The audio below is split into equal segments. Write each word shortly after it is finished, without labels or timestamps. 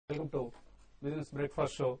Welcome to business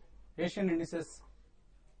breakfast show. Asian indices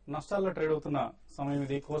నష్టాల్లో trade అవుతున్న సమయం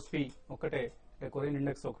ఇది. కోస్పీ ఒక్కటే, కొరియన్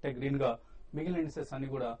ఇండెక్స్ ఒకటే గ్రీన్ గా, మిగిలిన ఇండిసెస్ అన్ని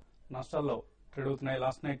కూడా నష్టాల్లో ట్రేడ్ అవుతున్నాయి.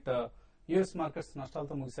 లాస్ట్ నైట్ యుఎస్ మార్కెట్స్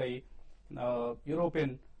నష్టాలతో ముగిశాయి,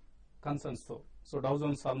 యూరోపియన్ కన్సర్న్స్ తో. సో డౌ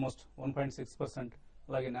జోన్స్ ఆల్మోస్ట్ 1.6%,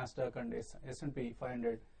 అలాగే నాస్డాక్ అండ్ S&P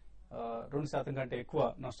 500 2% కంటే ఎక్కువ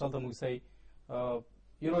నష్టాలతో ముగిశాయి.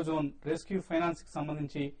 యూరోజోన్ రెస్క్యూ ఫైనాన్స్ కి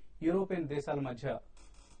సంబంధించి యూరోపియన్ దేశాల మధ్య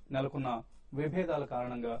నెలకొన్న విభేదాల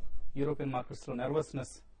కారణంగా యూరోపియన్ మార్కెట్స్ లో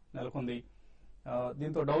నర్వస్నెస్ నెలకొంది.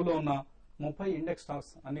 దీంతో డౌలో ఉన్న 30 ఇండెక్స్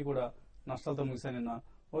స్టాక్స్ అన్ని కూడా నష్టాలతో ముగిశాయి నిన్న.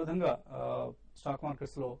 ఓ విధంగా స్టాక్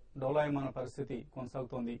మార్కెట్స్ లో డౌలాయమాన పరిస్థితి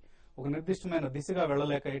కొనసాగుతోంది. ఒక నిర్దిష్టమైన దిశగా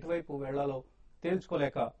వెళ్లలేక, ఎటువైపు వెళ్లాలో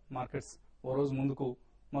తేల్చుకోలేక మార్కెట్స్ ఓ రోజు ముందుకు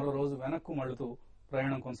మరో రోజు వెనక్కు మళ్లుతూ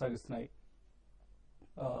ప్రయాణం కొనసాగిస్తున్నాయి.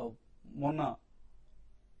 మొన్న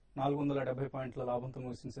 470 పాయింట్ల లాభంతో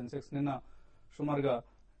ముగిసిన సెన్సెక్స్ నిన్న సుమారుగా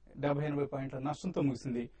 70-80 పాయింట్ల నష్టంతో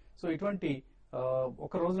ముగిసింది. సో ఇటువంటి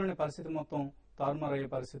ఒక రోజులోనే పరిస్థితి మొత్తం తారుమారయ్యే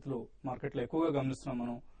పరిస్థితులు మార్కెట్లో ఎక్కువగా గమనిస్తున్నాం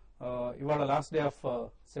మనం. ఇవాళ last day of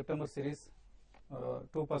September series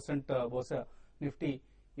 2% బహుశా నిఫ్టీ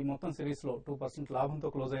ఈ మొత్తం సిరీస్ లో 2% లాభంతో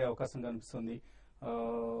క్లోజ్ అయ్యే అవకాశం కనిపిస్తుంది.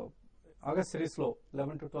 ఆగస్ట్ సిరీస్ లో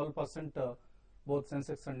 11-12% బోత్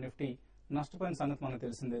సెన్సెక్స్ అండ్ నిఫ్టీ నష్టపోయిన సంగతి మనకు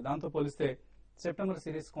తెలిసిందే. దాంతో పోలిస్తే సెప్టెంబర్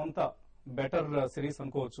సిరీస్ కొంత బెటర్ సిరీస్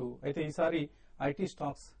అనుకోవచ్చు. అయితే ఈసారి ఐటీ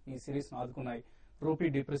స్టాక్స్ ఈ సిరీస్ ఆదుకున్నాయి. రూపీ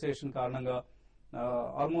డిప్రిసియేషన్ కారణంగా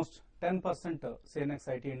ఆల్మోస్ట్ 10% సెన్సెక్స్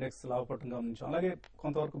ఐటీ ఇండెక్స్ లాభపడటం గమనించాం. అలాగే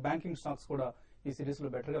కొంతవరకు బ్యాంకింగ్ స్టాక్స్ కూడా ఈ సిరీస్ లో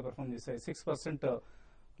బెటర్ గా పెర్ఫార్మ్ చేశాయి. 6%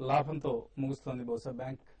 లాభంతో ముగుస్తోంది బహుశా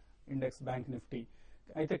బ్యాంక్ ఇండెక్స్, బ్యాంక్ నిఫ్టీ.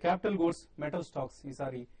 అయితే క్యాపిటల్ గూడ్స్, మెటల్ స్టాక్స్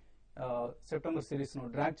ఈసారి సెప్టెంబర్ సిరీస్ ను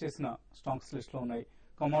డ్రాగ్ చేసిన స్టాక్స్ లిస్ట్ లో ఉన్నాయి.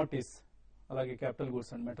 కమోడిటీస్, అలాగే capital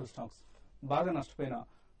goods and metal stocks బాగా నష్టపోయిన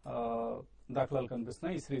దాఖలాలు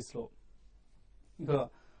కనిపిస్తున్నాయి ఈ సిరీస్ లో. ఇంకా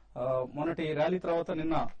మొన్నటి ర్యాలీ తర్వాత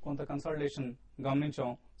నిన్న కొంత కన్సాలిడేషన్ గమనించాం.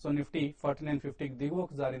 సో నిఫ్టీ 4950కి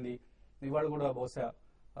దిగువకు జారింది. ఇవాళ కూడా బహుశా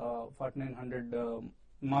 4900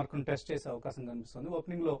 మార్కును టెస్ట్ చేసే అవకాశం కనిపిస్తుంది.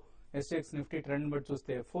 ఓపెనింగ్ లో ఎస్టీఎక్స్ నిఫ్టీ ట్రెండ్ బట్టి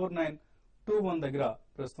చూస్తే 4921 దగ్గర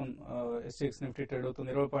ప్రస్తుతం ఎస్టీఎక్స్ నిఫ్టీ ట్రేడ్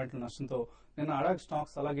అవుతుంది 20 పాయింట్ల నష్టంతో. నిన్న అడాగ్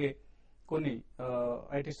స్టాక్స్, అలాగే కొన్ని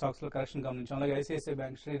ఐటీ స్టాక్స్ లో కరెక్షన్ గమనించాం. అలాగే ఐసిఐసిఐ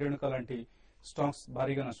బ్యాంక్, శ్రీ రేణుక లాంటి స్టాక్స్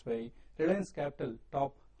భారీగా నష్టపోయాయి. రిలయన్స్ క్యాపిటల్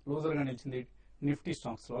టాప్ లూజర్ గా నిలిచింది నిఫ్టీ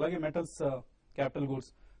స్టాక్స్ లో. అలాగే metals, capital goods,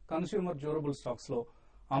 consumer durable stocks లో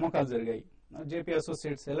అమ్మకాలు జరిగాయి. జేపీ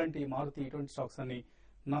అసోసియేట్స్, ఎల్ఎన్టీ, మారుతి ఇటువంటి స్టాక్స్ అన్ని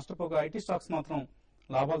నష్టపోగా ఐటీ స్టాక్స్ మాత్రం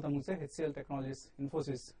లాభాలతో ముగిసే. హెచ్సిఎల్ టెక్నాలజీస్,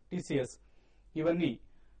 ఇన్ఫోసిస్, టీసీఎస్ ఇవన్నీ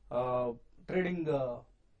ట్రేడింగ్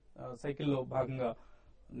సైకిల్లో భాగంగా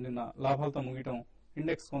నిన్న లాభాలతో ముగియటం,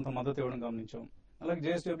 ఇండెక్స్ కొంత మద్దతు ఇవ్వడం గమనించాం. అలాగే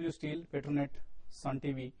JSW steel, Petronet, sun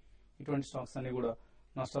TV ఇటువంటి స్టాక్స్ అన్ని కూడా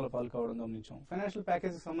నష్టాల పాలు కావడం గమనించాం. ఫైనాన్షియల్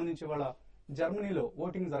ప్యాకేజ్ కి సంబంధించి వాళ్ళ జర్మనీలో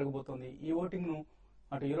ఓటింగ్ జరగబోతోంది. ఈ ఓటింగ్ ను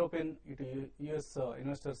అటు యూరోపియన్, ఇటు యుఎస్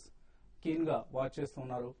ఇన్వెస్టర్స్ కీన్ గా వాచ్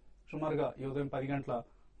చేస్తున్నారు. సుమారుగా ఈ ఉదయం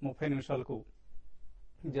 10:30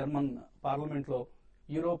 జర్మన్ పార్లమెంట్ లో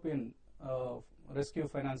యూరోపియన్ రెస్క్యూ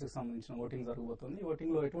ఫైనాన్స్ కి సంబంధించిన ఓటింగ్ జరగబోతోంది. ఈ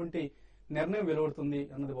ఓటింగ్ లో ఎటువంటి నిర్ణయం వెలువడుతుంది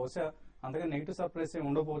అన్నది బహుశా అంతగా నెగిటివ్ సర్ప్రైజ్ ఏమి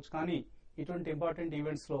ఉండకపోవచ్చు. కానీ ఇటువంటి ఇంపార్టెంట్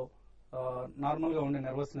ఈవెంట్స్ లో నార్మల్ గా ఉండే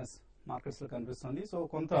నర్వస్నెస్ మార్కెట్స్ లో కనిపిస్తుంది. సో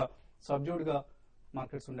కొంత సబ్జ్యూడ్ గా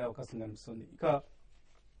మార్కెట్స్ ఉండే అవకాశం కనిపిస్తుంది. ఇక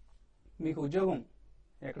మీకు ఉద్యోగం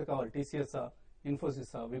ఎక్కడ కావాలి, TCS,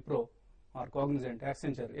 Infosys, Wipro are Cognizant,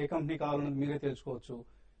 Accenture, A company కావాలన్నది మీరే తెలుసుకోవచ్చు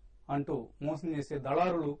అంటూ మోసం చేసే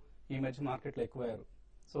దళారులు ఈ మధ్య మార్కెట్లో ఎక్కువయ్యారు.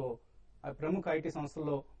 సో ఆ ప్రముఖ ఐటీ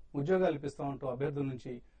సంస్థల్లో ఉద్యోగాలు ఇప్పిస్తా ఉంటూ అభ్యర్థుల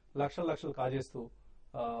నుంచి లక్షలు కాజేస్తూ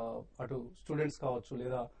అటు స్టూడెంట్స్ కావచ్చు,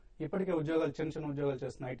 లేదా ఇప్పటికే ఉద్యోగాలు చిన్న ఉద్యోగాలు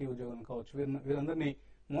చేస్తున్న ఐటీ ఉద్యోగాలు కావచ్చు, వీరందరినీ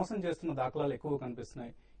మోసం చేస్తున్న దాఖలాలు ఎక్కువ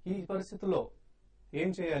కనిపిస్తున్నాయి. ఈ పరిస్థితుల్లో ఏం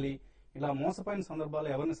చేయాలి, ఇలా మోసపోయిన సందర్భాలు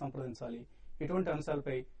ఎవరిని సంప్రదించాలి, ఇటువంటి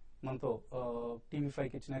అంశాలపై మనతో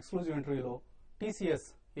టీవీ5కి ఇచ్చిన ఎక్స్క్లూజివ్ ఇంటర్వ్యూలో టీసీఎస్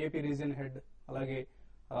ఏపీ రీజియన్ హెడ్, అలాగే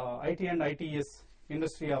IT and ITS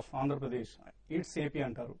industry of Andhra Pradesh, it's AP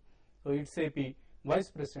అంటారు, so it's AP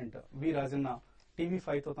vice president వి రాజన్న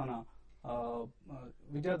టీవీ5తో తన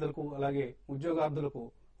విద్యార్థులకు అలాగే ఉద్యోగార్థులకు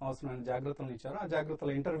అవసరమైన జాగ్రత్తలను ఇచ్చారు. ఆ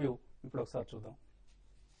జాగ్రత్తల ఇంటర్వ్యూ ఇప్పుడు ఒకసారి చూద్దాం.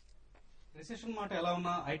 రిసెషన్ మాట ఎలా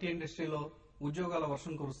ఉన్నా ఐటీ ఇండస్ట్రీలో ఉద్యోగాల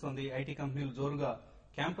వర్షం కురుస్తోంది. ఐటీ కంపెనీలు జోరుగా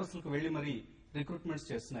క్యాంపస్లకు వెళ్లి మరీ రిక్రూట్మెంట్స్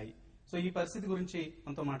చేస్తున్నాయి. సో ఈ పరిస్థితి గురించి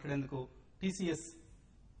మనతో మాట్లాడేందుకు TCS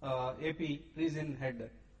AP region head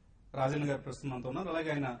Rajan గారు ప్రస్తుతం మనతో ఉన్నారు.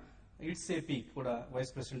 అలాగే ఆయన ఇట్స్ ఏపీ కూడా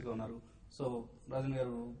వైస్ ప్రెసిడెంట్ గా ఉన్నారు. సో రాజన్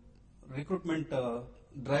గారు, రిక్రూట్మెంట్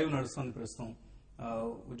డ్రైవ్ నడుస్తుంది ప్రస్తుతం,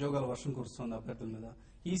 ఉద్యోగాల వర్షం కురుస్తుంది అభ్యర్థుల మీద.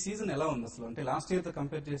 ఈ సీజన్ ఎలా ఉంది అసలు? అంటే లాస్ట్ ఇయర్ తో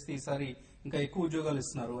కంపేర్ చేస్తే ఈసారి ఇంకా ఎక్కువ ఉద్యోగాలు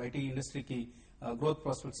ఇస్తున్నారు. ఐటీ ఇండస్ట్రీకి గ్రోత్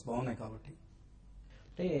ప్రాస్పెక్ట్స్ బాగున్నాయి కాబట్టి.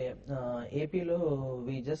 అంటే ఏపీలో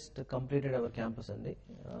we just completed our campus అండి.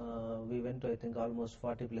 We went I think almost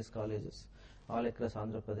 40+ colleges all across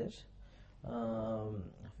Andhra Pradesh.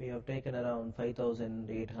 We have taken around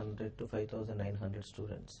 5,800 to 5,900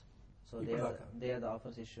 students. So they are the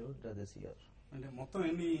offers issued this year. అంటే మొత్తం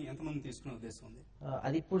ఎంతమంది తీసుకునే ఉద్దేశం ఉంది?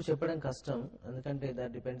 అది ఇప్పుడు చెప్పడం కష్టం, ఎందుకంటే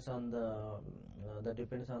that depends on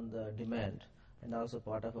the demand and also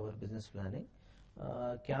part of our business planning.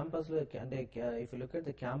 Campus lo అంటే if you look at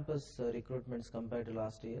the campus recruitments compared to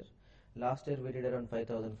last year we did around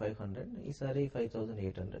 5,500, ఈసారి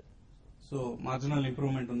 5,800. సో మార్జినల్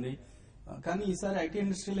ఇంప్రూవ్మెంట్ ఉంది. కానీ ఈసారి IT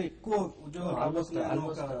ఇండస్ట్రీలో ఎక్కువ ఉద్యోగాలు almost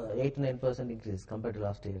 8-9% increase compare to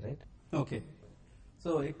last year, right? Okay.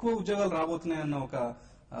 So ఎక్కువ ఉద్యోగాలు రాబోతున్నాయన్న ఒక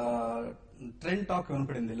ట్రెండ్ టాక్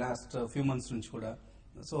వినపడింది లాస్ట్ ఫ్యూ మంత్స్ నుంచి కూడా.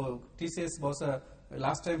 సో టీసీఎస్ బహుశా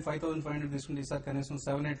లాస్ట్ టైం 5,500 తీసుకుంటే ఈసారి కనీసం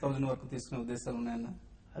 7,000-8,000 వరకు తీసుకునే ఉద్దేశాలు ఉన్నాయన్న.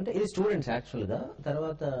 అంటే ఇది స్టూడెంట్స్ యాక్చువల్ గా.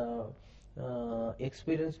 తర్వాత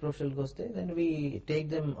ఎక్స్పీరియన్స్ ప్రొఫెషనల్ కి వస్తే then we take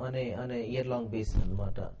them on a year long basis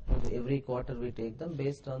అనమాట. Every quarter we take them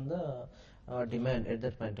based on the demand at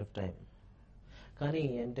that point of time. కానీ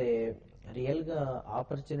అంటే రియల్ గా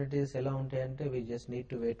ఆపర్చునిటీస్ ఎలా ఉంటాయంటే we just need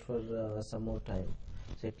to wait for some more time.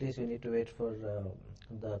 So at least we need to wait for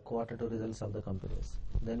the quarter 2 results of the companies.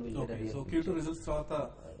 Then we'll get a real so picture. Q2 results tarvata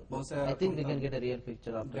bahusha I think we can get a real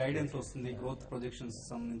picture of guidance vastundi, growth projections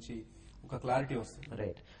sambandhinchi oka clarity vastundi,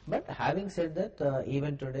 right? But having said that,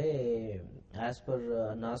 even today as per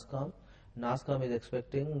NASSCOM is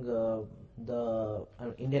expecting the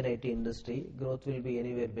Indian IT industry growth will be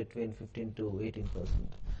anywhere between 15 to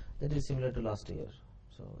 18%. That is similar to last year.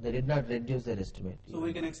 So they did not reduce their estimate. So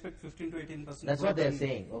we can expect 15 to 18%. That's what they are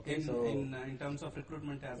saying. Okay, in terms of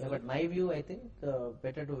recruitment as well. But my view, I think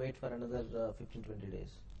better to wait for another 15-20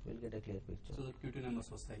 days. We'll get a clear picture. So the Q2 numbers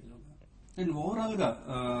వస్తాయి. And overall గా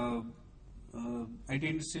IT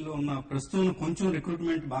ఇండస్ట్రీలో ఉన్న ప్రస్తుతం కొంచెం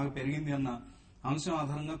recruitment బాగా పెరిగింది అన్న అంశం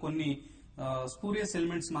ఆధారంగా కొన్ని స్పూరియస్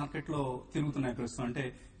ఎలిమెంట్స్ మార్కెట్ లో తిరుగుతున్నాయి ప్రస్తుతం. అంటే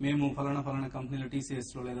మేము ఫలానా కంపెనీలో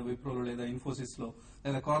టీసీఎస్ లో లేదా విప్రోలో లేదా ఇన్ఫోసిస్ లో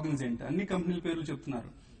లేదా కాగ్నిజెంట్ అన్ని కంపెనీల పేర్లు చెప్తున్నారు.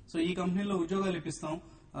 సో ఈ కంపెనీలో ఉద్యోగాలు ఇప్పిస్తాం,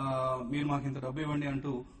 మీరు మాకు ఇంత డబ్బు ఇవ్వండి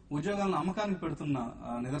అంటూ ఉద్యోగాలను అమ్మకానికి పెడుతున్న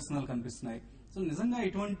నిదర్శనాలు కనిపిస్తున్నాయి. సో నిజంగా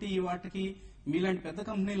ఇటువంటి వాటికి మీలాంటి పెద్ద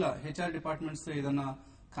కంపెనీల హెచ్ఆర్ డిపార్ట్మెంట్స్ తో ఏదన్నా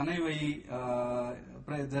కనెక్ట్ అయ్యి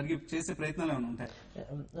చేసే ప్రయత్నాలు ఏమైనా ఉంటాయి?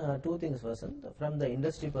 Two things, Vasanth. From the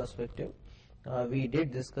industry perspective, we did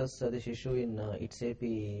discuss this issue in its AP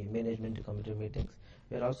management committee meetings.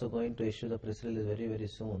 We are also going to issue the press release very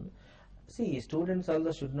soon. See, students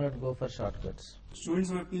also should not go for shortcuts. Students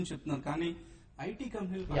వైపు నుంచి చెప్తున్నారు, కానీ IT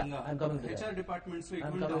కంపెనీల పరంగా HR departments లో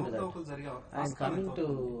ఇటువంటి అవకతవకలు జరిగే I'm coming to,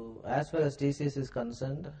 as far as TCS is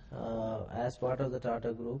concerned, as part of the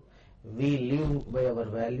Tata Group, we live by our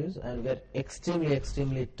values and we are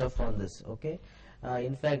extremely tough on this. Okay,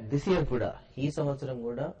 in fact this year kuda ee samvatsaram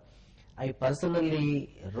kuda I personally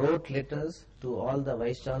wrote letters to all the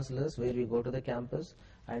vice chancellors where we go to the campus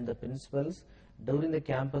and the principals during the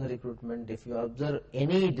campus recruitment. If you observe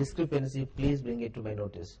any discrepancy, please bring it to my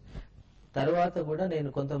notice. తర్వాత కూడా నేను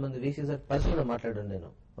కొంతమంది VC sir personal మాట్లాడాను నేను.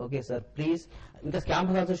 Okay sir please, because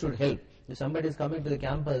campus also should help. If somebody is coming to the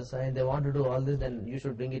campus and they want to do all this, then you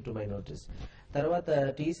should bring it to my notice. తర్వాత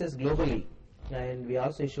TCS globally, and we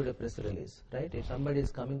also issued a press release, right? If somebody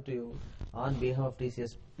is coming to you on behalf of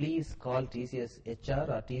TCS, please call TCS HR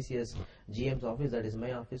or TCS GM's office. That is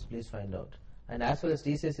my office. Please find out. And as far as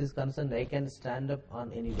TCS is concerned, I can stand up on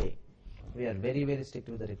any day. We are very strict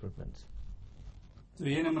with the recruitments. So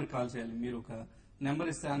A number call చేయాలి? మీరు ఒక number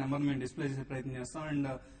ఇస్తే ఆ number మేము display చేసే ప్రయత్నం చేస్తాం. And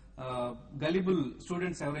gullible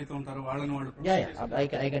students ఎవరైతే ఉంటారో వాళ్ళని వాళ్ళు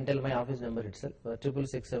I can tell my office number itself,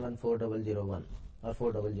 6667401 or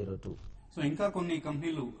 4002. So ఇంకా కొన్ని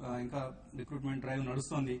కంపెనీలు ఇంకా రిక్రూట్మెంట్ డ్రైవ్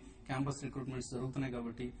నడుస్తోంది, క్యాంపస్ రిక్రూట్మెంట్స్ జరుగుతున్నాయి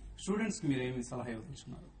కాబట్టి స్టూడెంట్స్ కి మీరు ఏమి సలహా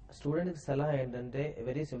ఇవ్వదలుచుకున్నారు? స్టూడెంట్ కి సలహా ఏంటంటే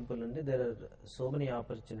వెరీ సింపుల్ అండి. There are so many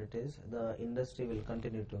opportunities. The industry will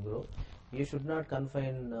continue to grow. You should not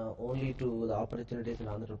confine only to the opportunities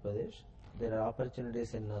in Andhra Pradesh. There are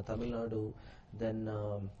opportunities in Tamil Nadu, then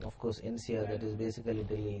of course NCR, that is basically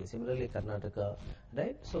Delhi, similarly Karnataka,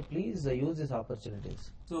 right? So please use these opportunities.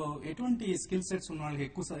 So eటువంటి skill sets ఉన్న వాళ్ళకి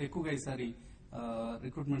ఎక్కువగా ఈసారి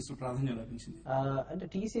recruitments ప్రాధాన్యం లభించింది? అంటే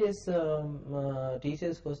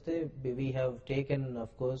TCS వస్తే we have taken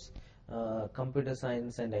of course computer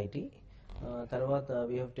science and IT. తర్వాత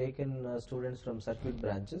we have taken students from circuit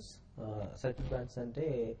branches. Circuit branches అంటే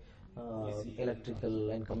electrical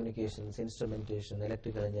and communications, instrumentation,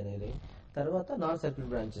 electrical engineering, Tarvata non-circuit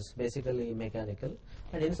branches, basically mechanical,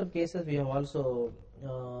 and in some cases we have also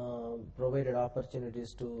provided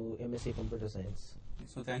opportunities to MSc Computer Science.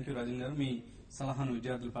 So thank you Rajan గారు, మీ సలహాను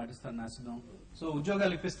విద్యార్థులు పాటిస్తారని ఆశిద్దాం. So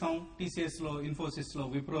ఉద్యోగాలు ఇప్పిస్తాం TCS లో, ఇన్ఫోసిస్ లో,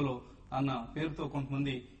 విప్రోలో అన్న పేరుతో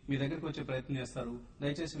కొంతమంది మీ దగ్గరకు వచ్చే ప్రయత్నం చేస్తారు.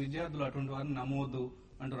 దయచేసి విద్యార్థులు అటువంటి వారిని నమ్మవద్దు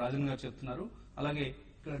అంటూ రాజన్ గారు చెప్తున్నారు. అలాగే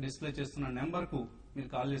ఇక్కడ డిస్ప్లే చేస్తున్న నెంబర్ కు మీరు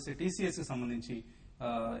కాల్ చేస్తే టీసీఎస్ కి సంబంధించి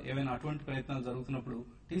ఏవైనా అటువంటి ప్రయత్నాలు జరుగుతున్నప్పుడు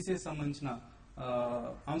టీసీఎస్ సంబంధించిన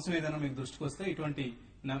అంశం ఏదైనా మీకు దృష్టికి వస్తే ఇటువంటి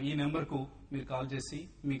ఈ నెంబర్ కు మీరు కాల్ చేసి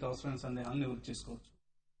మీకు అవసరమైన సందేహాలను నివృత్తి చేసుకోవచ్చు.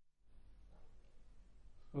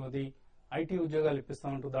 అది ఐటీ ఉద్యోగాలు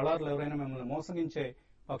ఇప్పిస్తామంటూ దళారులు ఎవరైనా మిమ్మల్ని మోసగించే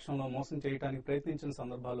పక్షంలో మోసం చేయడానికి ప్రయత్నించిన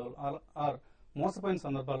సందర్భాల్లో ఆర్ మోసపోయిన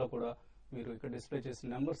సందర్భాల్లో కూడా మీరు ఇక్కడ డిస్ప్లే చేసిన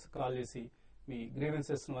నెంబర్స్ కాల్ చేసి మీ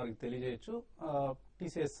గ్రీవెన్సెస్ వారికి తెలియజేయచ్చు.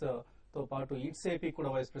 టీసీఎస్ తో పాటు ఇట్సేపీ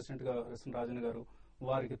కూడా వైస్ ప్రెసిడెంట్ గా వ్యవహరిస్తున్న రాజన్ గారు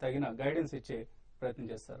వారికి తగిన గైడెన్స్ ఇచ్చే ప్రయత్నం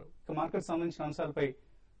చేస్తారు. ఇక మార్కెట్ సంబంధించిన అంశాలపై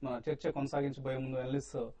మన చర్చ కొనసాగించబోయే ముందు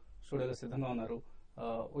అనలిస్ట్ స్టూడియోలో సిద్ధంగా ఉన్నారు.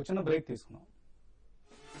 చిన్న బ్రేక్ తీసుకున్నాం.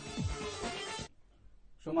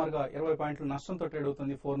 సుమారుగా 20 పాయింట్ల నష్టంతో ట్రేడ్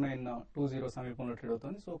అవుతుంది. 4920 సమీపంలో ట్రేడ్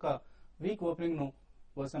అవుతుంది. సో ఒక వీక్ ఓపెనింగ్ ను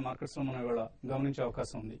బహుశా మార్కెట్స్ లో మనం ఇవాళ గమనించే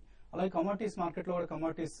అవకాశం ఉంది. అలాగే కమోడిటీస్ మార్కెట్ లో కూడా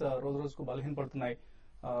కమోడిటీస్ రోజు రోజుకు బలహీనపడుతున్నాయి.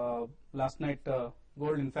 లాస్ట్ నైట్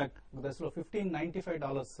గోల్డ్ ఇన్ఫాక్ట్ ఒక దశలో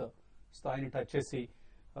 $1595 స్థాయిని టచ్ చేసి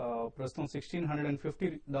ప్రస్తుతం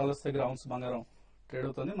 $1650 దగ్గర ఔన్స్ బంగారం ట్రేడ్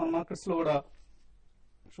అవుతుంది. మన మార్కెట్స్ లో కూడా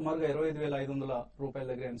సుమారుగా 25,500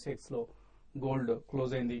 దగ్గర ఎంసెక్స్ లో గోల్డ్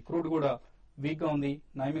క్లోజ్ అయింది. క్రూడ్ కూడా వీక్ గా ఉంది.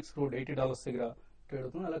 నైమిక్స్ క్రూడ్ $80 దగ్గర ట్రేడ్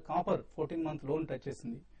అవుతుంది. అలాగే కాపర్ 14 month లోన్ టచ్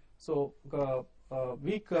చేసింది. సో ఒక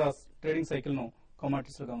వీక్ ట్రేడింగ్ సైకిల్ ను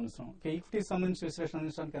కమోడిటీస్ లో గమనిస్తున్నాం. ఈక్విటీస్ సంబంధించి విశ్లేషణ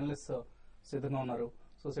అందించడానికి అనలిస్ట్ సిద్ధంగా ఉన్నారు.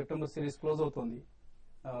 సో సెప్టెంబర్ సిరీస్ క్లోజ్ అవుతుంది.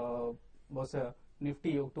 బహుశా నిఫ్టీ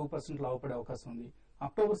 2% లాభపడే అవకాశం ఉంది.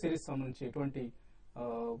 అక్టోబర్ సిరీస్ సంబంధించి ఎటువంటి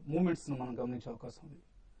మూవ్మెంట్స్ ను మనం గమనించే అవకాశం ఉంది.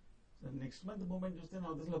 నెక్స్ట్ మంత్ మూవ్మెంట్ చూస్తే నా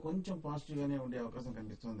ఉద్దేశంలో కొంచెం పాజిటివ్ గానే ఉండే అవకాశం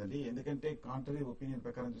కనిపిస్తుందండి. ఎందుకంటే కాంట్రరీ ఒపీనియన్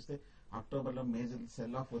ప్రకారం చూస్తే అక్టోబర్ లో మేజర్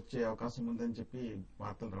సెల్ ఆఫ్ వచ్చే అవకాశం ఉందని చెప్పి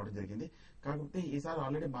వార్తలు రావడం జరిగింది. కాకపోతే ఈసారి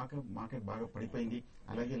ఆల్రెడీ మార్కెట్ బాగా పడిపోయింది.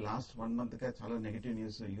 అలాగే లాస్ట్ 1 month గా చాలా నెగిటివ్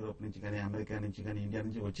న్యూస్ యూరోప్ నుంచి కానీ, అమెరికా నుంచి కానీ, ఇండియా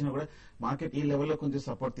నుంచి వచ్చినా కూడా మార్కెట్ ఈ లెవెల్లో కొంచెం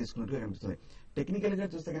సపోర్ట్ తీసుకున్నట్టుగా కనిపిస్తుంది. టెక్నికల్ గా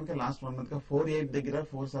చూస్తే కనుక లాస్ట్ 1 month గా 4.8 దగ్గర,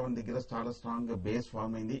 4.7 దగ్గర చాలా స్ట్రాంగ్ బేస్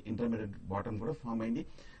ఫామ్ అయింది. ఇంటర్మీడియట్ బాటమ్ కూడా ఫామ్ అయింది.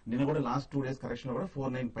 నిన్న కూడా లాస్ట్ 2 days కరెక్షన్ లో కూడా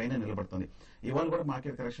 4.9 పైన నిలబడుతుంది. ఇవాళ కూడా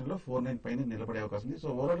మార్కెట్ కరెక్షన్ లో 4.9 పైన నిలబడే అవకాశం ఉంది. సో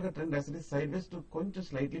ఓవరాల్ గా trend actually side ways to కొంచెం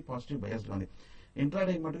స్లైట్లీ పాజిటివ్ బయాస్ లో ఉంది.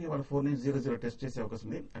 ఇంట్రాడే మటుకు ఇవాళ 4900 టెస్ట్ చేసే అవకాశం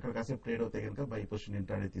ఉంది. అక్కడ కాసేపు ట్రేడ్ అవుతే కనుక బై పొజిషన్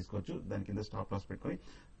ఇంట్రాడే తీసుకోవచ్చు. దాని కింద స్టాప్ లాస్ పెట్టుకుని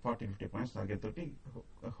 40-50 పాయింట్స్ టార్గెట్ తోటి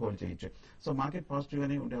హోల్డ్ చేయొచ్చు. సో మార్కెట్ పాజిటివ్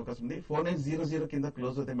గానే ఉండే అవకాశం ఉంది. 4900 కింద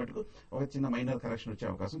క్లోజ్ అవుతే మటుకు ఒక చిన్న మైనర్ కరెక్షన్ వచ్చే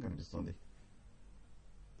అవకాశం కనిపిస్తుంది.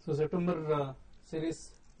 సో సెప్టెంబర్ సిరీస్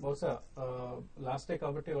బహుశా లాస్ట్ డే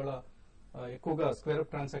కాబట్టి ఇవాళ ఎక్కువగా స్క్వేర్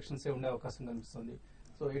అప్ ట్రాన్సాక్షన్స్ ఉండే అవకాశం కనిపిస్తుంది.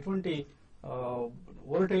 సో ఎటువంటి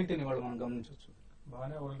వోలటిలిటీని ఇవాళ మనం గమనించవచ్చు.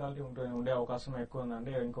 బాగానే వోలటాలిటీ ఉండే అవకాశం ఎక్కువ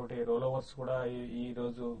ఉందండి. ఇంకోటి రోల్ ఓవర్స్ కూడా ఈ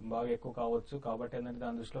రోజు బాగా ఎక్కువ కావచ్చు. కాబట్టి ఏంటంటే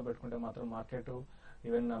దాని దృష్టిలో పెట్టుకుంటే మాత్రం మార్కెట్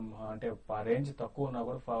ఈవెన్ అంటే రేంజ్ తక్కువ ఉన్నా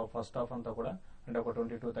కూడా ఫస్ట్ హాఫ్ అంతా కూడా అంటే ఒక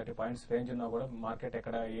 20-30 పాయింట్స్ రేంజ్ ఉన్నా కూడా మార్కెట్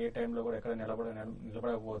ఎక్కడ ఏ టైంలో కూడా ఎక్కడ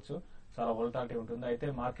నిలబడకపోవచ్చు. చాలా వోలటాలిటీ ఉంటుంది. అయితే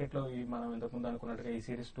మార్కెట్ లో మనం ఇంతకుముందు అనుకున్నట్టుగా ఈ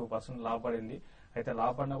సిరీస్ 2% లాభపడింది. అయితే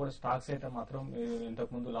లాభపడినా కూడా స్టాక్స్ అయితే మాత్రం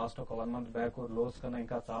ఇంతకుముందు లాస్ట్ ఒక 1 month బ్యాక్ లోస్ కన్నా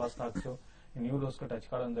ఇంకా చాలా స్టాక్స్ న్యూ లోస్ కు టచ్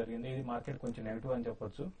కావడం జరిగింది. ఇది మార్కెట్ కొంచెం నెగిటివ్ అని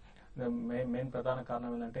చెప్పొచ్చు. మెయిన్ ప్రధాన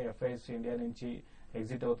కారణం ఏంటంటే ఎఫ్ఐఎస్ ఇండియా నుంచి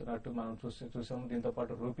ఎగ్జిట్ అవుతున్నట్టు మనం చూసాము. దీంతో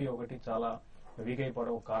పాటు రూపీ ఒకటి చాలా వీక్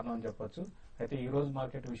అయిపోవడం ఒక కారణం అని చెప్పొచ్చు. అయితే ఈ రోజు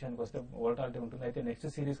మార్కెట్ విషయానికి వస్తే వోలటాలిటీ ఉంటుంది. అయితే నెక్స్ట్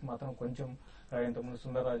సిరీస్ మాత్రం కొంచెం ఇంతకుముందు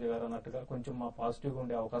సుందర్ రాజు గారు అన్నట్టుగా కొంచెం పాజిటివ్ గా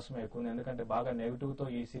ఉండే అవకాశం ఎక్కువ ఉంది. ఎందుకంటే బాగా నెగిటివ్ తో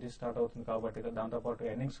ఈ సిరీస్ స్టార్ట్ అవుతుంది కాబట్టి దాంతో పాటు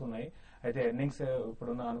ఎర్నింగ్స్ ఉన్నాయి. అయితే ఎర్నింగ్స్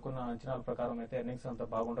ఇప్పుడున్న అనుకున్న అంచనాల ప్రకారం అయితే ఎర్నింగ్స్ అంత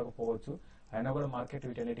బాగుండకపోవచ్చు. అయినా కూడా మార్కెట్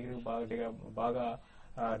వీటన్నిటికీ బాగా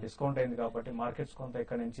డిస్కౌంట్ అయింది కాబట్టి మార్కెట్స్ కొంత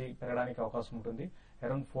ఇక్కడ నుంచి పెరగడానికి అవకాశం ఉంటుంది.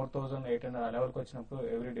 అరౌండ్ 4800 లెవెల్కి వచ్చినప్పుడు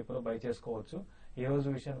ఎవ్రీ డిపోలో బై చేసుకోవచ్చు. ఈ రోజు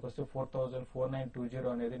విషయానికి వస్తే 4920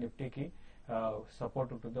 అనేది నిఫ్టీకి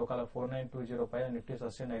సపోర్ట్ ఉంటుంది. ఒకవేళ 4920 పైన నిఫ్టీ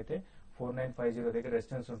సస్టైన్ అయితే 4950 దగ్గర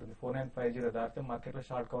రెసిస్టెన్స్ ఉంటుంది. 4950 దాటితే మార్కెట్ లో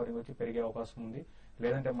షార్ట్ కవరింగ్ వచ్చి పెరిగే అవకాశం ఉంది.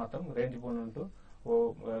 లేదంటే మాత్రం రేంజ్ బోన్ ఉంటూ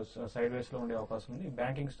సైడ్ వేస్ లో ఉండే అవకాశం ఉంది.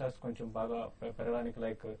 బ్యాంకింగ్ స్టాక్స్ కొంచెం బాగా పెరగడానికి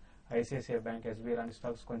లైక్ ఐసిఐసిఐ బ్యాంక్, ఎస్బీఐ లాంటి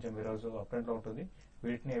స్టాక్స్ కొంచెం ఈ రోజు అప్ ట్రెండ్ లో ఉంటుంది.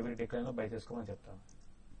 వీటిని ఎవ్రీ డిక్లైన్ లో బై చేసుకోమని చెప్తాను.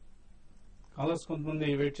 కాలర్స్ కొంతమంది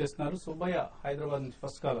వెయిట్ చేస్తున్నారు. సుబ్బయ్య హైదరాబాద్ నుంచి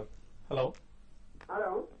ఫస్ట్ కాలర్. హలో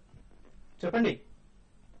చెప్పండి.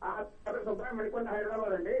 సుబ్బయ్య మెడికొండ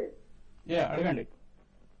హైదరాబాద్ అండి. అడగండి.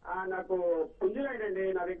 నాకు పుంజులైట్ అండి.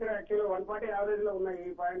 నా దగ్గర యాక్చువల్ 140 యావరేజ్ లో ఉన్నాయి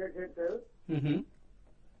 500 షేర్స్.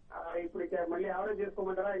 ఇప్పుడు మళ్ళీ యావరేజ్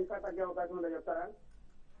చేసుకోమంటారా? ఇంకా తగ్గే అవకాశం ఉందో చెప్తారా?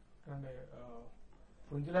 అంటే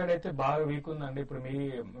పుంజులాడ్ అయితే బాగా వీక్ ఉందండి. ఇప్పుడు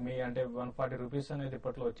మీ అంటే 140 రూపీస్ అనేది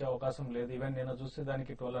ఇప్పట్లో వచ్చే అవకాశం లేదు. ఈవెన్ నేను చూస్తే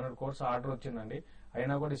దానికి 1200 crores ఆర్డర్ వచ్చిందండి.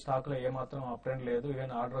 అయినా కూడా ఈ స్టాక్ లో ఏమాత్రం అప్ ట్రెండ్ లేదు.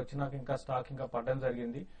 ఈవెన్ ఆర్డర్ వచ్చినాక ఇంకా స్టాక్ ఇంకా పడడం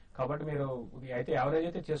జరిగింది. కాబట్టి మీరు అయితే యావరేజ్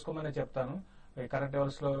అయితే చేసుకోమని చెప్తాను. కరెంట్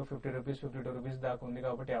లెవెల్స్ లో 50 రూపీస్ 52 రూపీస్ దాకా ఉంది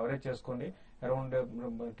కాబట్టి యావరేజ్ చేసుకోండి. అరౌండ్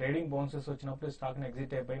ట్రేడింగ్ బౌన్సెస్ వచ్చినప్పుడు స్టాక్ ని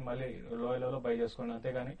ఎగ్జిట్ అయిపోయి మళ్ళీ లో లెవెల్ లో బై చేసుకోండి.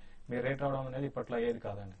 అంతేగాని మీ రేట్ రావడం అనేది ఇప్పట్లో అయ్యేది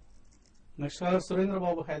కాదండి. నెక్స్ట్ కాలర్ సురేంద్ర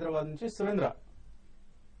బాబు హైదరాబాద్ నుంచి. సురేంద్ర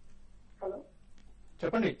హలో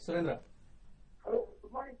చెప్పండి. Surendra hello,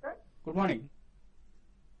 good morning sir. Good morning.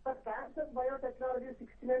 Sir Samsung biotechnology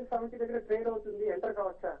 6970 దగ్గర ట్రేడ్ అవుతుంది, ఎంటర్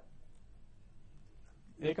కావచ్చా?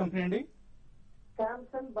 ఏ కంపెనీ అండి?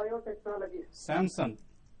 Samsung biotechnology. Samsung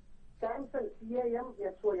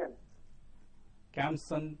CAMSON.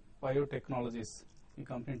 క్యామ్సన్ biotechnologies ఈ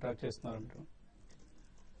కంపెనీ ట్రాక్ చేస్తున్నారు మీరు?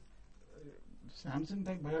 సామ్సంగ్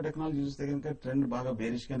టెక్ బయోటెక్నాలజీ చూస్తే కనుక ట్రెండ్ బాగా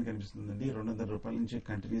బేరిష్ గానే కనిపిస్తుందండి. 200 రూపాయల నుంచి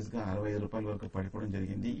కంటిన్యూస్ గా 65 రూపాయల వరకు పడిపోవడం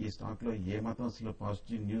జరిగింది. ఈ స్టాక్ లో ఏమాత్రం అసలు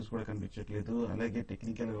పాజిటివ్ న్యూస్ కూడా కనిపించట్లేదు. అలాగే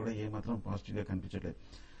టెక్నికల్ కూడా ఏమాత్రం పాజిటివ్ గా కనిపించట్లేదు.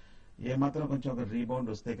 ఏమాత్రం కొంచెం ఒక రీబౌండ్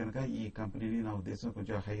వస్తే కనుక ఈ కంపెనీని నా ఉద్దేశం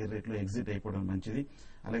కొంచెం హైయర్ రేట్ లో ఎగ్జిట్ అయిపోవడం మంచిది.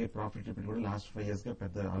 అలాగే ప్రాఫిటబిలిటీ కూడా లాస్ట్ 5 years గా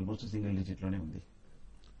పెద్ద ఆల్మోస్ట్ సింగిల్ డిజిట్ లోనే ఉంది.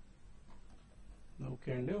 ఓకే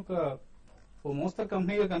అండి. ఒక మోస్తరు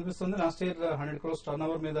కంపెనీగా కనిపిస్తుంది. Last year 100 crores turn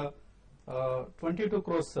over మీద 22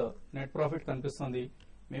 crores నెట్ ప్రాఫిట్ కనిపిస్తుంది.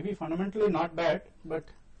 Maybe fundamentally not bad, but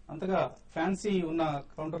అంతగా ఫ్యాన్సీ ఉన్న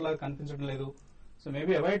కౌంటర్ లాగా కనిపించడం లేదు. సో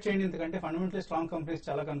మేబీ అవాయిడ్ చేయండి, ఎందుకంటే ఫండమెంటలీ స్ట్రాంగ్ కంపెనీస్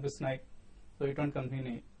చాలా కనిపిస్తున్నాయి. సో ఇటువంటి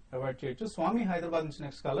కంపెనీని అవాయిడ్ చేయొచ్చు. స్వామి హైదరాబాద్ నుంచి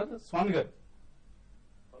నెక్స్ట్ కాలర్. స్వామి గారు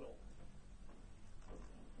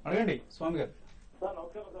అడగండి. స్వామి గారు సార్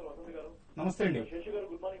నమస్కారం సార్. వసంత్ గారు నమస్తే అండి. శేషు గారు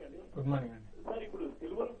గుడ్ మార్నింగ్ అండి. గుడ్ మార్నింగ్ అండి. సార్ ఇప్పుడు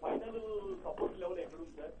సిల్వర్ ఫైనల్ సపోర్ట్ లెవెల్ ఎక్కడ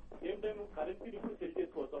ఉంది సార్? సేమ్ టైం కరెన్సీని ఇప్పుడు సెల్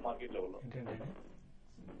చేసుకోవచ్చు మార్కెట్ లెవెల్ లో? ఏంటంటే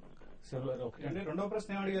సిల్వర్ ఓకే అంటే రెండవ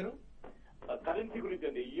ప్రశ్న ఏం అడిగారు? కరెన్సీ గురించి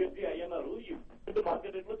అండి. USD INR ఈ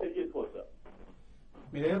మార్కెట్ రేట్ లో సెల్ చేసుకోవచ్చు సార్.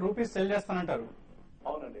 మీ దగ్గర రూపీస్ సెల్ చేస్తానంటారు.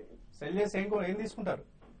 అవునండి. సెల్ చేసి ఏం తీసుకుంటారు?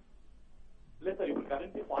 లేదు సార్, ఇప్పుడు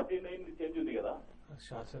కరెన్సీ 49 చేంజ్ ఉంది కదా.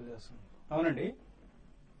 షార్ట్ సెల్ చేస్తాను. అవునండి.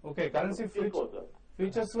 ఓకే, కరెన్సీ చేసుకోవచ్చు సార్.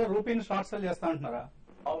 ఫ్యూచర్స్ లో రూపీని షార్ట్ సెల్ చేస్తా అంటున్నారా?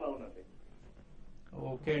 అవునవునండి.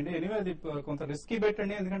 ఓకే అండి. ఎనీవే అది కొంత రిస్కీ బెట్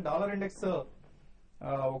అండి, ఎందుకంటే డాలర్ ఇండెక్స్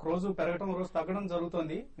ఒక రోజు పెరగడం ఒక రోజు తగ్గడం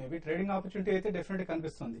జరుగుతుంది. మేబీ ట్రేడింగ్ ఆపర్చునిటీ అయితే డెఫినెట్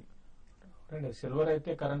కనిపిస్తుంది. సిల్వర్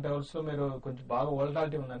అయితే కరెంట్ లెవెల్స్ లో మీరు కొంచెం బాగా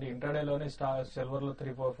వోల్టాలిటీ ఉందండి. ఇంటర్డే లోనే సిల్వర్ లో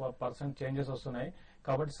 3-4% చేంజెస్ వస్తున్నాయి.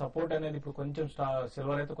 కాబట్టి సపోర్ట్ అనేది ఇప్పుడు కొంచెం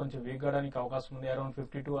సిల్వర్ అయితే కొంచెం వీక్ కావడానికి అవకాశం ఉంది. అరౌండ్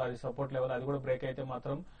 52 అది సపోర్ట్ లెవెల్. అది కూడా బ్రేక్ అయితే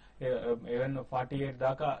మాత్రం ఈవెన్ 48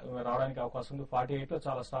 దాకా రావడానికి అవకాశం ఉంది. 48 లో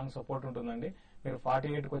చాలా స్ట్రాంగ్ సపోర్ట్ ఉంటుందండి. మీరు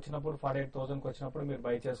 48 కి వచ్చినప్పుడు 48,000 కి వచ్చినప్పుడు మీరు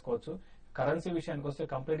బై చేసుకోవచ్చు. కరెన్సీ విషయానికి వస్తే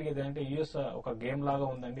కంప్లీట్ గా ఏంటంటే యూఎస్ ఒక గేమ్ లాగా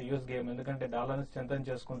ఉందండి. యూఎస్ గేమ్, ఎందుకంటే డాలర్ ని స్ట్రెంథెన్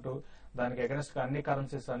చేసుకుంటూ దానికి అగెన్స్ట్ అన్ని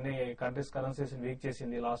కంట్రీస్ కరెన్సీస్ వీక్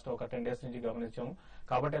చేసింది లాస్ట్ ఒక 10 days నుంచి గమనించాము.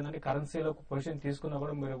 కాబట్టి ఏంటంటే కరెన్సీలో పొజిషన్ తీసుకున్నా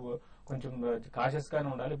కూడా మీరు కొంచెం కాషియస్ గానే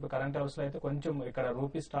ఉండాలి. ఇప్పుడు కరెంట్ అవర్స్ లో అయితే కొంచెం ఇక్కడ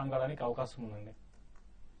రూపీ స్ట్రాంగ్ అవడానికి అవకాశం ఉందండి.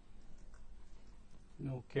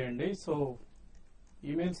 ఓకే అండి. సో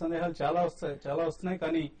ఈమెయిల్ సందేహాలు చాలా వస్తున్నాయి,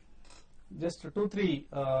 కానీ జస్ట్ 2-3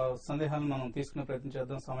 సందేహాలు మనం తీసుకునే ప్రయత్నం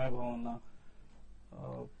చేద్దాం సమయభావం ఉన్న.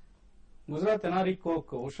 గుజరాత్ ఎన్ఆర్ఈ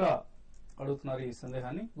కోక్ ఉషా అడుగుతున్నారు ఈ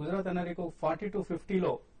సందేహాన్ని. గుజరాత్ ఎన్ఆర్ఈ కోక్ 40 to 50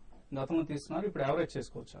 లో గతంలో తీసుకున్నారు, ఇప్పుడు యావరేజ్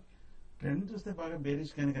చేసుకోవచ్చా? ట్రెండ్ చూస్తే బాగా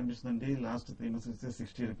బేరిష్ గానే కనిపిస్తుంది. లాస్ట్ 3 months చూస్తే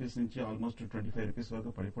 60 రూపీస్ నుంచి ఆల్మోస్ట్ 25 రూపీస్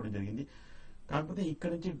వరకు పడిపోవడం జరిగింది. కాకపోతే ఇక్కడ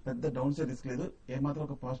నుంచి పెద్ద డౌన్ సైడ్ రిస్క్ లేదు. ఏమాత్రం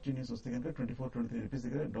ఒక పాజిటివ్ న్యూస్ వస్తే కనుక 24-23 రూపీస్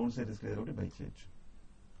దగ్గర డౌన్ సైడ్ రిస్క్ లేదు కాబట్టి బై చేయొచ్చు.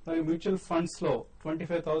 మరి మ్యూచువల్ ఫండ్స్ లో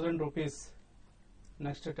 25,000 rupees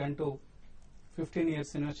next 10 to 15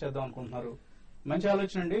 years invest చేద్దాం అనుకుంటున్నారు. మంచి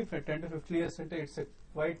ఆలోచన అండి. 10 to 15 years అంటే it's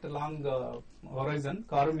quite long horizon.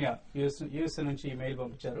 Karunya USA నుంచి ఈమెయిల్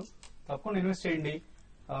పంపించారు. తప్పకుండా ఇన్వెస్ట్ చేయండి.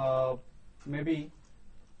 Maybe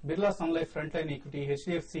Birla sun life front line equity,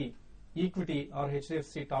 HDFC equity are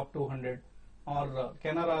HDFC top 200 are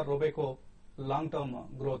Canara రోబేకో long term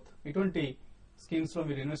growth, ఇటువంటి స్కీమ్స్ లో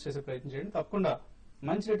మీరు ఇన్వెస్ట్ చేసే ప్రయత్నం చేయండి. తప్పకుండా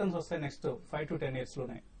మంచి రిటర్న్స్ వస్తాయి నెక్స్ట్ 5 to 10 years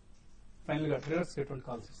లోనే. ఫైనల్ గా ట్రేడర్స్ ఎటువంటి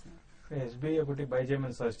కాల్స్ ఇస్తున్నారు? ఎస్బీఐ ఒకటి బై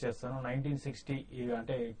చేయమని సజెస్ట్ చేస్తాను. 1960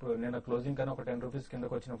 అంటే ఇప్పుడు నేను క్లోజింగ్ కన్నా ఒక 10 రూపీస్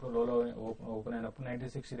కిందకు వచ్చినప్పుడు లోలో ఓపెన్ అయినప్పుడు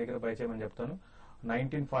 1960 దగ్గర బై చేయమని చెప్తాను.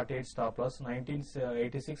 1948 స్టాప్ లాస్,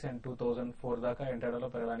 1986 and 2004 దాకా ఎంటర్లో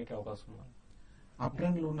పెరగడానికి అవకాశం ఉంది. అప్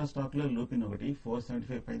ట్రెండ్ లో ఉన్న స్టాక్ లో లూపిన్ ఒకటి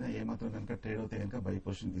 475 పైన ఏమాత్రం కనుక ట్రేడ్ అవుతే కనుక బై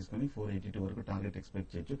పొజిషన్ తీసుకుని 482 వరకు టార్గెట్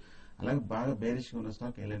ఎక్స్పెక్ట్ చేయొచ్చు. అలాగే బాగా బేరిష్ గా ఉన్న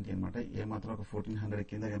స్టాక్ ఎల్ఎన్టీ అనమాట. ఏమాత్రం ఒక 1400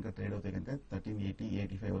 కింద కనుక ట్రేడ్ అవుతే కనుక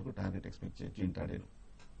 1380-85 వరకు టార్గెట్ ఎక్స్పెక్ట్ చేయొచ్చు ఇంట్రాడేలో.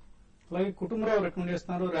 అలాగే కుటుంబరావు రికమెండ్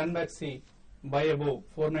చేస్తున్నారు. Run back C by above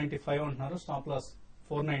 495 అంటున్నారు. స్టాప్ లాస్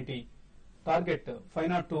 490, టార్గెట్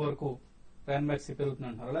 502 వరకు ర్యాన్బ్యాక్సీ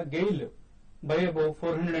పెరుగుతుందంటున్నారు. అలా GAIL by above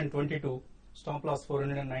 422, stop loss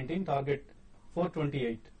 419, target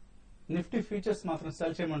 428. Nifty futures మాత్రం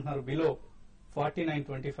సెల్ చేయమంటున్నారు బిలో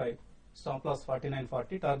 49.25, స్టాప్ లాస్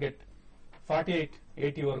 49.40, టార్గెట్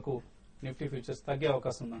 48.80 వరకు నిఫ్టీ ఫ్యూచర్స్ తగ్గే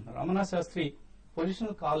అవకాశం ఉందంటున్నారు. అమనా శాస్త్రి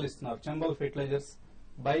పొజిషనల్ కాల్ ఇస్తున్నారు. Chambal fertilisers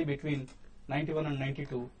by between 91 and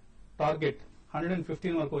 92, target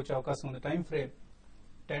 115 వరకు వచ్చే అవకాశం ఉంది. Time frame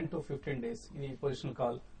 10 to 15 days. ఇది పొజిషనల్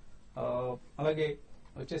కాల్. అలాగే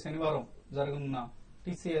వచ్చే శనివారం జరగనున్న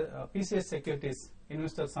PCS సెక్యూరిటీస్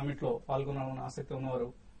ఇన్వెస్టర్ సమిట్ లో పాల్గొనాలని ఆసక్తి ఉన్నవారు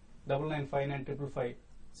 995955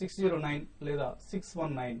 609 లేదా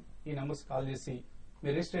 619 ఈ నెంబర్స్ కాల్ చేసి మీ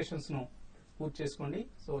రిజిస్ట్రేషన్స్ ను పూర్తి చేసుకోండి.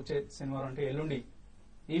 సో వచ్చే శనివారం అంటే ఎల్లుండి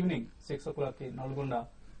ఈవినింగ్ 6 o'clock కి నల్గొండ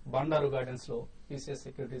బండారు గార్డెన్స్ లో PCS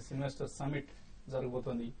సెక్యూరిటీస్ ఇన్వెస్టర్ సమిట్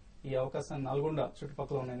జరగబోతోంది. ఈ అవకాశాన్ని నల్గొండ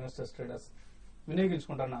చుట్టుపక్కల ఉన్న ఇన్వెస్టర్స్ ట్రేడర్స్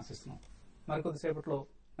వినియోగించుకుంటారని ఆశిస్తున్నాం. మరికొద్దిసేపట్లో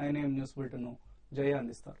 9 AM న్యూస్ బులెటిన్ ను జయ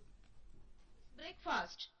అందిస్తారు.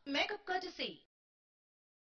 Breakfast makeup courtesy